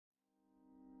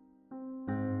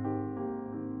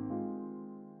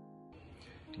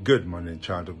Good morning,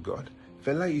 child of God.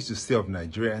 Fela used to say of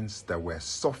Nigerians that we're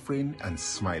suffering and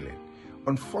smiling.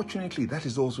 Unfortunately, that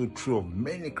is also true of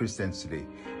many Christians today.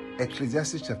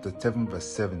 Ecclesiastes chapter 7 verse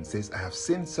 7 says, I have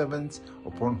seen servants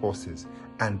upon horses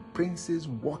and princes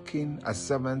walking as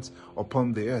servants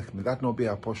upon the earth. May that not be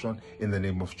our portion in the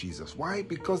name of Jesus. Why?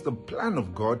 Because the plan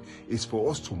of God is for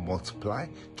us to multiply,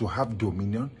 to have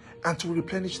dominion, and to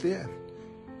replenish the earth.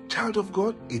 Child of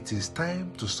God, it is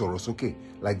time to SORO, SOKE,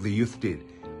 like the youth did.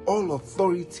 All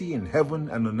authority in heaven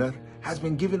and on earth has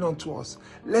been given unto us.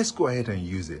 Let's go ahead and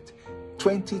use it.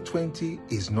 2020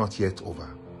 is not yet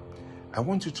over. I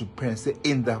want you to pray and say,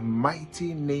 in the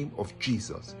mighty name of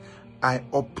Jesus, I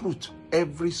uproot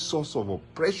every source of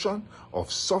oppression,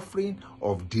 of suffering,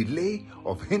 of delay,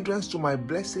 of hindrance to my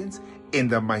blessings in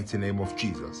the mighty name of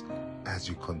Jesus. As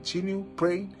you continue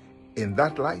praying in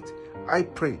that light, I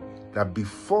pray that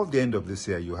before the end of this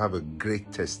year, you have a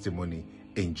great testimony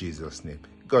in Jesus' name.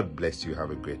 God bless you.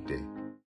 Have a great day.